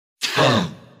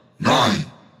10, 9,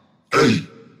 8,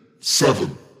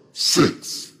 7,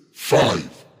 6, 5,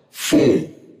 4,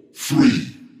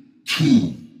 3,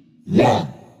 2, 1,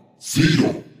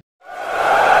 0.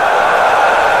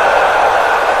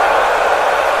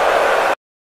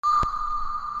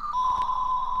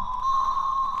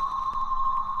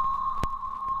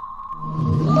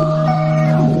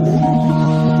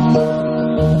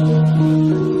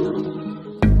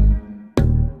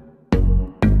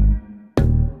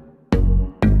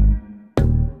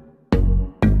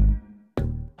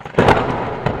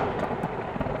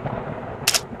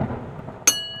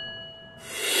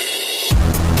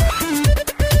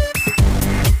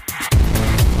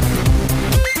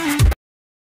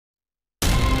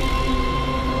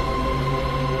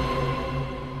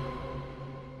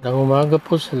 Magandang umaga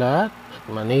po sa lahat at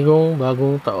manigong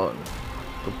bagong taon.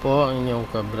 Ito po ang inyong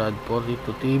ka-Brad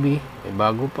 42 TV. May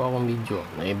bago po akong video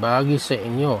na ibahagi sa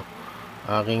inyo,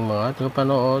 aking mga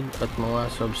tagapanood at mga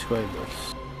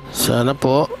subscribers. Sana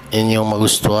po inyong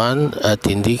magustuhan at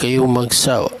hindi kayo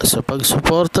magsawa sa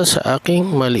pagsuporta sa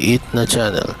aking maliit na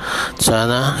channel.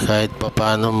 Sana kahit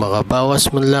papano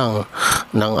makabawas man lang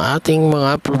ng ating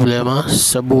mga problema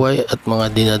sa buhay at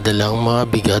mga dinadalang mga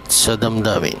bigat sa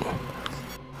damdamin.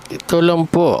 Ito lang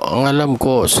po ang alam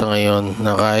ko sa ngayon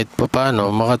na kahit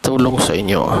papano makatulong sa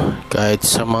inyo. Kahit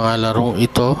sa mga larong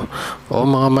ito o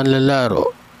mga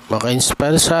manlalaro,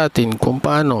 maka-inspire sa atin kung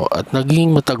paano at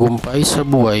naging matagumpay sa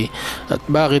buhay at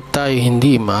bakit tayo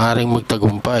hindi maaaring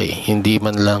magtagumpay. Hindi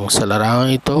man lang sa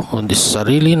larangan ito kundi sa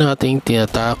sarili nating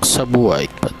tinatak sa buhay.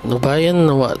 Patnubayan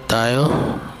nawa tayo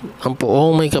ang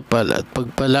poong may kapal at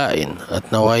pagpalain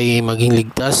at naway maging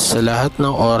ligtas sa lahat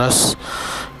ng oras.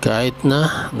 Kahit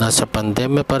na nasa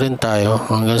pandemya pa rin tayo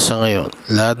hanggang sa ngayon.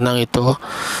 Lahat ng ito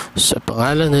sa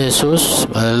pangalan ni Jesus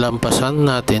malalampasan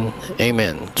natin.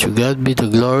 Amen. To God be the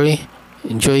glory.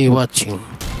 Enjoy watching.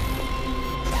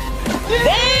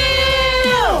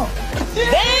 Damn!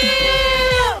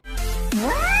 Damn!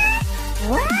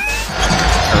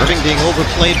 Irving being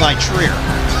overplayed by Trier.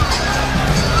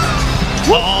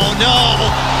 Oh no!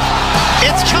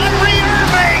 It's Kyrie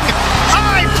Irving!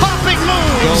 Eye-popping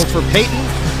move! Go for Peyton.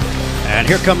 And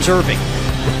here comes Irving.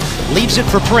 Leaves it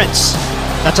for Prince.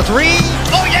 That's a three.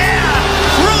 Oh yeah!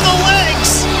 Through the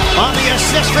legs! On the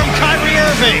assist from Kyrie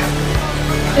Irving.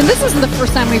 And this isn't the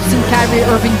first time we've seen Kyrie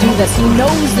Irving do this. He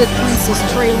knows that Prince is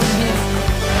trailing him.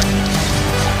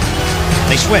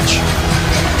 They switch.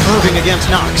 Irving against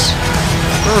Knox.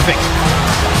 Irving.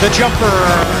 The jumper.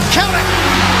 Count it!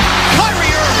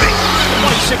 Kyrie Irving!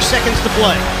 26 seconds to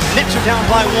play. Nets are down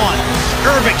by one.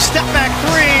 Irving, step back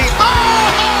three.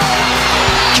 Oh!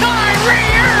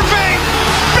 Kyrie Irving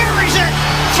buries it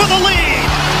for the lead.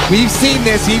 We've seen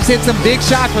this. He's hit some big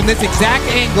shots from this exact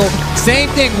angle. Same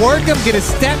thing. Work him, get a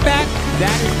step back.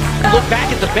 That is... Look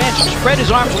back at the bench, spread his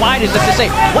arms wide as if to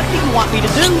say, what do you want me to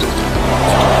do?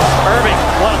 Irving,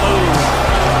 what a move.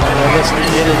 Listen,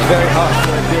 it is very hard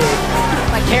for a big.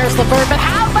 Like Harris LeVert, but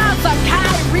how about some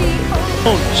Kyrie?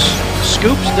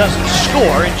 Scoops doesn't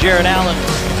score, and Jared Allen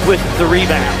with the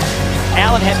rebound.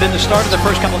 Allen had been the starter the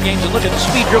first couple of games, and look at the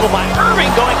speed dribble by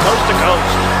Irving going coast to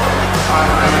coast.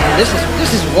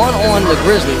 This is one on the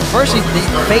Grizzlies. First he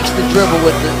fakes the dribble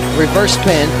with the reverse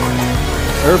spin.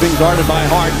 Irving guarded by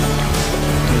Harden.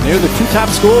 And they're the two top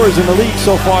scorers in the league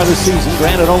so far this season.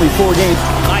 Granted, only 4 games.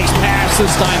 Nice pass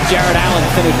this time. Jared Allen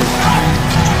finishes.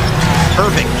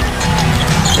 Irving,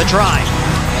 the drive,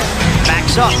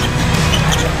 backs up.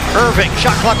 Irving,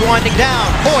 shot clock winding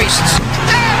down, hoists,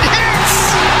 and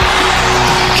hits!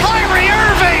 Kyrie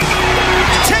Irving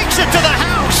takes it to the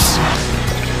house!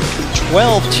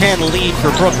 12-10 lead for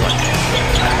Brooklyn.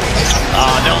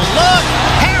 Oh, no look!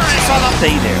 Harris on the...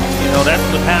 Stay there. You know, that's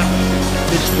what happened.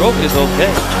 His stroke is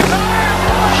okay.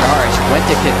 Charles went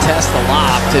to contest the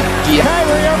lob to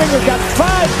Kyrie Irving has got 5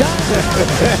 dimes.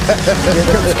 Here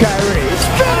comes Kyrie.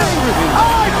 Spinning!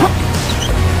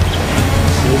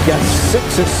 He's got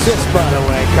 6 assists, by the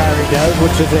way, Kyrie does,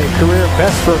 which is a career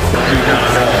best for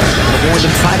More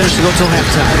than fighters to go till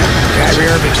halftime. Kyrie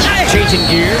Irving changing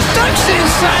gears. dunks it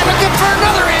inside, looking for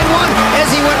another and one as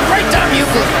he went right down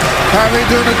Euclid. Kyrie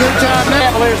doing a good job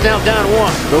now. Cavaliers down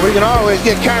 1. But we can always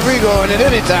get Kyrie going at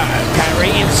any time.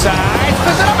 Kyrie inside.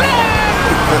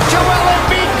 Joel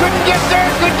Embiid couldn't get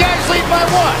there. Good guys lead by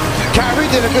 1.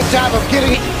 Kyrie did a good job of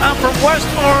getting... I'm from West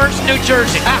Orange, New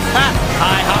Jersey.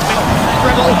 High hopping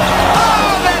dribble.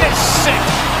 Oh, that is sick.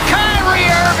 Kyrie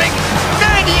Irving,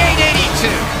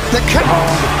 98-82.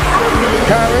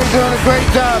 Kyrie doing a great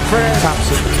job, Fred.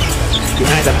 Thompson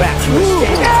behind the back.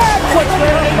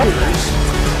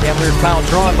 Yeah, weird foul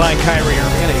drawn by Kyrie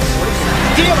Irving.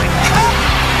 Dealing.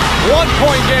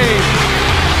 1-point game.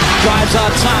 Drives on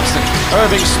Thompson.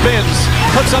 Irving spins,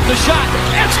 puts up the shot,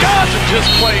 and scores! Just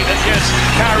played against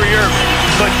Kyrie Irving,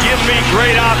 but give me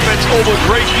great offense over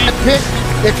great defense.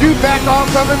 If you back off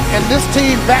of him, and this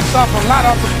team backs off a lot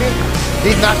off the pick,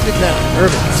 he knocks it down.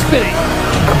 Irving spinning.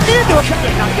 Into a shot.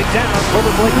 They knocked it down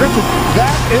over Blake Griffin.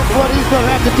 That is what he's going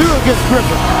to have to do against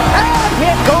Griffin. And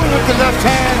he goes with the left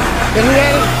hand, and he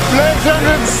had his legs under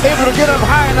him, able to get up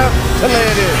high enough to lay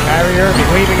it in. Kyrie Irving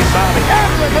waving and bobbing.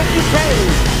 After what you say.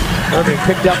 Irving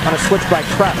picked up on a switch by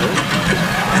Crowder.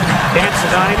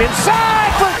 Dancing on him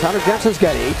inside. Connor Johnson's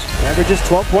got 8. Averages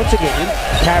 12 points a game.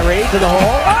 Kyrie to the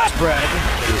hole. Spread.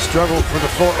 He struggled for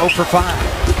the 0 for 5.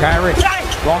 Kyrie.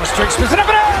 Ball on the string. Spins it up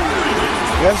and out.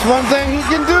 That's one thing he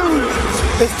can do,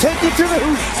 is take it to the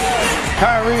hoop.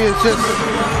 Kyrie is just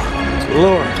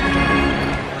lured.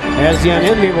 Has the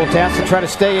unenviable task to try to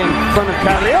stay in front of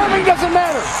Kyrie. Irving doesn't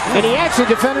matter. And he actually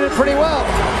defended it pretty well.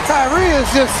 Kyrie is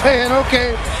just saying,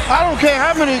 okay, I don't care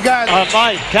how many guys.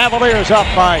 Night, Cavaliers up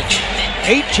by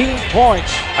 18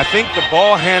 points. I think the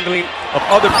ball handling of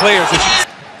other players is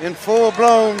in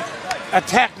full-blown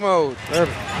attack mode.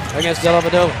 Irving against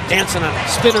Dellavedova, dancing on him,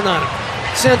 spinning on him.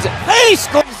 Sends it. Hey,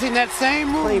 scores! In that same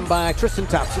move. Played by Tristan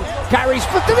Thompson. Kyrie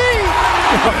split the knee.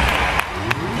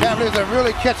 Cavaliers are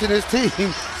really catching his team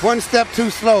one step too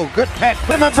slow. Good pass.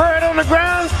 Put him bird on the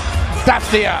ground.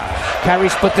 Stops the eye. Kyrie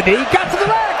split the knee. Got to the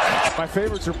rack. My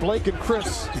favorites are Blake and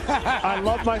Chris. I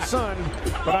love my son,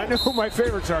 but I know who my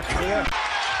favorites are. Yeah.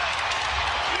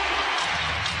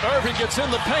 Irving gets in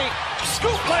the paint.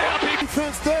 Scoop layup.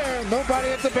 Defense there. Nobody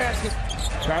at the basket.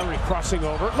 Kyrie crossing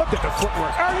over. Look at the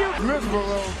footwork. Are you miserable,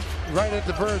 though? Right at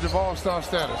the verge of all-star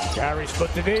status. Kyrie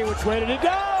split the knee. Which way did it go?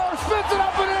 Spits it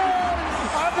up and in.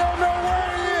 I don't know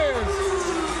where he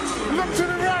is. Look to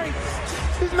the right.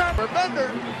 He's not a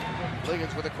bender.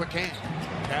 Liggins with a quick hand.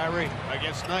 Kyrie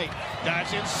against Knight.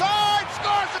 Dives inside.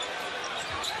 Scores.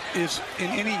 Is in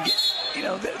any, you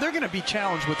know, they're going to be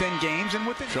challenged within games and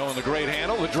within. Showing the great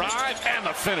handle, the drive, and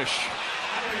the finish.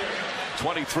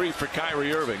 23 for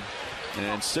Kyrie Irving.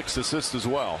 And 6 assists as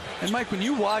well. And Mike, when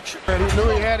you watch, and he knew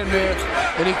he had him there,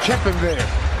 and he kept him there.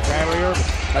 Kyrie Irving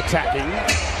attacking.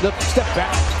 Look, step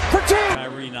back. For 10.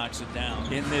 Kyrie knocks it down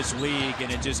in this league,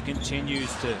 and it just continues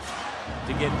to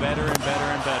get better and better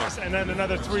and better. And then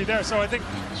another 3 there. So I think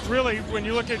really, when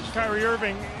you look at Kyrie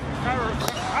Irving,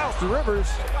 The Rivers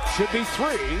should be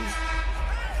 3.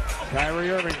 Kyrie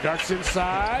Irving ducks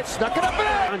inside, snuck it up and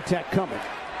out. Contact coming.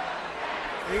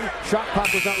 Shot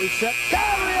clock was not reset.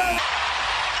 Kyrie Irving.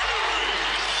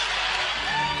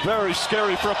 Very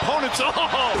scary for opponents. Oh!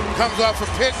 Comes off a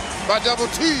pick by Double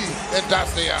T and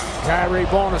dots the eye. Kyrie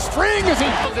ball on a string as he.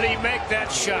 Did he make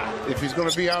that shot? If he's going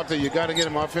to be out there, you got to get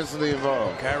him offensively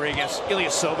involved. Kyrie against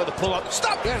Ilyasova, the pull-up.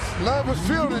 Stop! Yes, Love was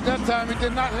feeling it that time. He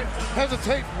did not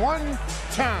hesitate one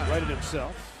time. Righted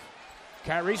himself.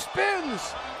 Kyrie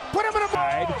spins. Put him in a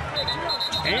side.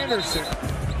 Anderson.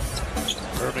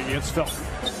 Irving against Felton.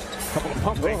 Couple of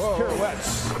pump fakes,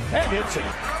 pirouettes, and hits it.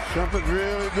 Shumpert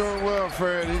really doing well,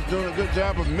 Fred. He's doing a good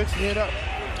job of mixing it up.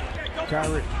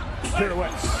 Kyrie,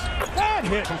 pirouettes, and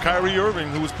hit. From Kyrie Irving,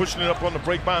 who was pushing it up on the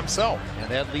break by himself.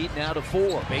 And that lead now to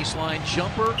 4. Baseline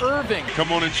jumper, Irving.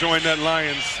 Come on and join that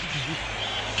Lions.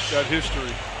 That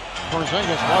history.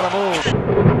 Porzingis, what a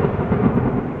move.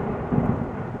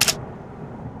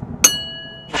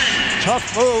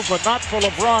 Tough move, but not for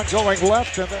LeBron going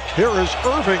left. And here is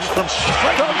Irving from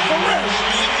straight up the wrist.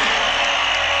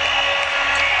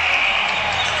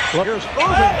 Here's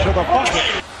Irving to the bucket.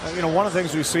 You know, one of the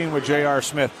things we've seen with J.R.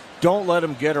 Smith, don't let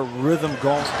him get a rhythm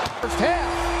going. First half.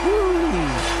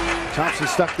 Woo. Thompson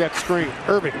stuck that screen.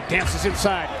 Irving dances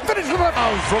inside. Finish with a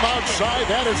from outside.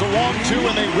 That is a long 2,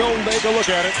 and they will take a look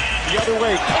at it. The other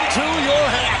way. Come to your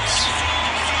hats.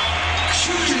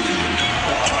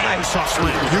 Nice off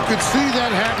slam. You could see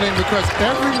that happening because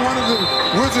every one of the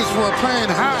Wizards were playing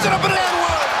high.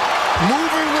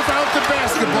 Moving without the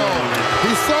basketball.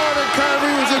 He saw that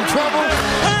Kyrie was in trouble.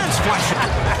 And splash it.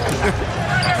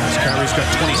 Kyrie's got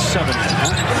 27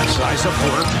 now. Size up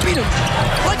for him. Beat him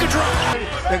like a drum.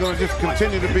 They're going to just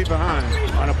continue to be behind.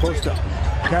 On a post-up.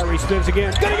 Kyrie spins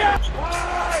again. Get it out.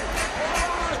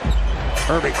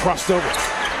 Irving crossed over.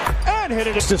 And hit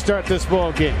it to start this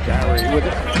ball game. Kyrie with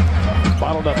it.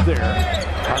 Bottled up there.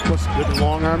 Harkless, good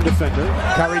long arm defender.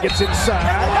 Kyrie gets inside.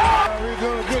 Kyrie's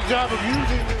doing a good job of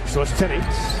using it. So it's 10-8.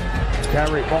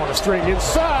 Kyrie ball on a string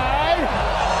inside.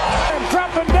 And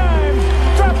dropping dime.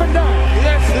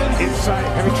 Yes, inside.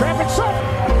 Heavy traffic shot.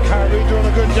 Kyrie doing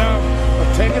a good job of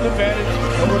taking advantage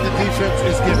of what the defense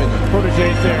is giving him.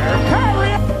 Protege's there.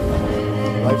 Kyrie.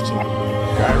 Life-changing.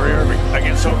 Kyrie Irving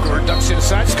against Okur, ducks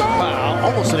inside, score! Wow,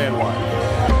 almost an and one.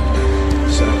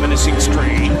 Set up menacing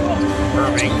screen.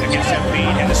 Irving against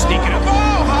Embiid and the sneak it up.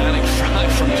 Oh! Batting fry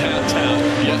from downtown.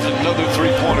 Yet another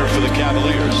three-pointer for the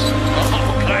Cavaliers.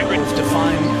 Oh, Kyrie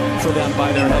defined for them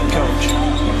by their head coach.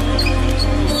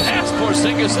 Pass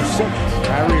Porzingis.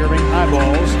 Kyrie Irving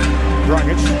eyeballs.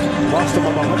 Dragic lost him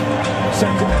a moment.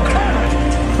 Sends it.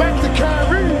 Back to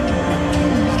Kyrie.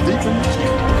 He's deep in the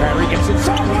cheek. Kyrie gets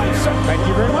inside. Thank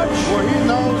you very much. Well, he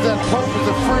knows that Pope is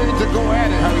afraid to go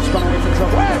at it. How he spun away from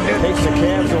trouble. Takes the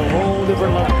Cavs to a whole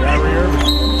different level. Kyrie Irving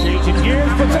changing gears,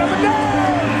 puts it up and down.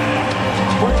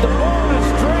 Put the ball in a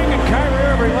string, and Kyrie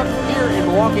Irving left here in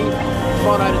Milwaukee.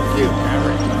 Thrown out of the queue.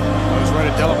 Kyrie goes right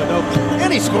at Delamano,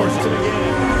 and he scores to the game.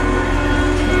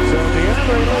 So the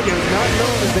Irving is not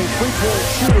known as a three-point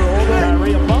shooter. Although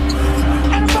Kyrie a bump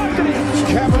and a bucket.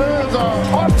 Cavaliers are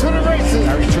off to the races.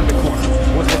 Kyrie turned the corner.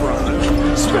 What's LeBron?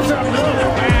 Spits out.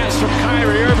 Pass from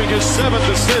Kyrie Irving, his 7th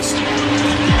assist.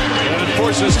 And it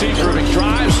forces Steve Irving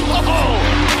drives. Oh!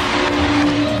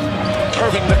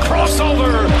 Irving the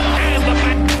crossover and the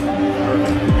back.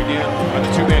 Irving again on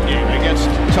the two-man game against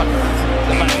Tucker.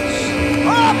 The bounce.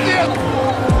 Up there.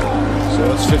 So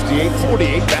it's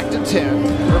 58-48, back to 10.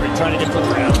 Irving trying to get to the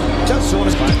ground. Does so on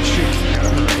his mind to shoot. Gotta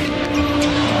hurry.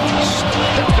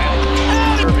 Step back.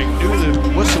 Irving knew the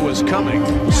whistle was coming.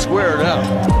 Squared up.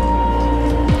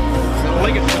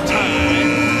 Liggett for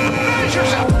time.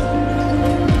 Measures up.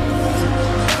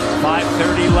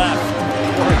 5:30 left.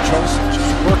 Corey Joseph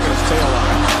just working his tail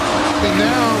off. And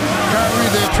now, Kyrie,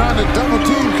 they're trying to double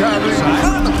team Kyrie.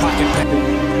 On the pocket.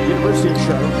 University of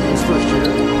Charlotte, his first year.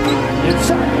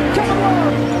 Inside. Kevin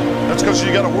Love. That's because you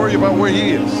got to worry about where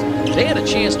he is. They had a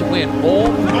chance to win all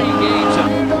 3 games.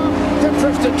 To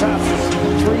Tristan Thompson.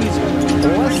 Threes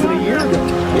less than a year ago.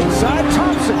 Inside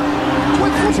Thompson.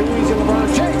 With too easy LeBron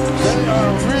James. They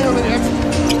are really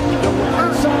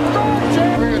Inside LeBron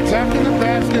James. attacking the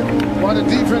basket while the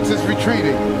defense is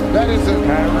retreating. That is a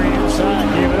Kyrie inside.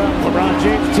 Give it up. LeBron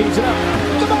James tees it up.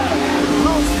 The bottom.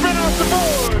 little spin off the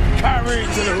board. Kyrie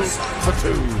to the hoop for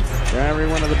 2. Kyrie,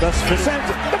 one of the best percent.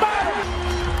 The bottom.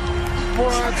 Boy,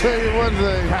 I tell you one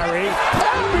thing. Kyrie.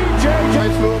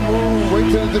 Nice little move. Wait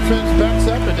till the defense backs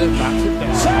up and then knocks it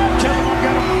down. Side. Kevin Love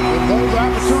got him. With those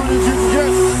opportunities you can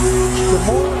get, the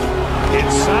more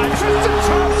Inside. Tristan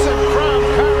Thompson from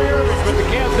Kyrie Irving. But the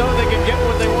Cavs know they can get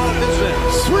what they want at this end.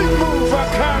 sweet move by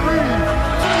Kyrie.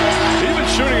 He's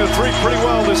been shooting a three pretty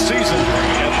well this season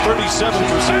at 37%.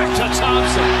 Back to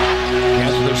Thompson.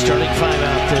 Cavs with their starting 5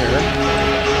 out there.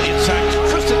 Inside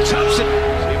Tristan Thompson.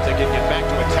 See if they can get back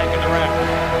to attacking the rack.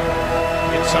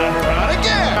 Inside LeBron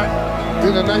again.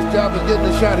 Did a nice job of getting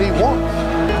the shot he wants.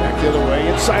 Back the other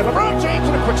way. Inside LeBron James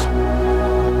and a quick.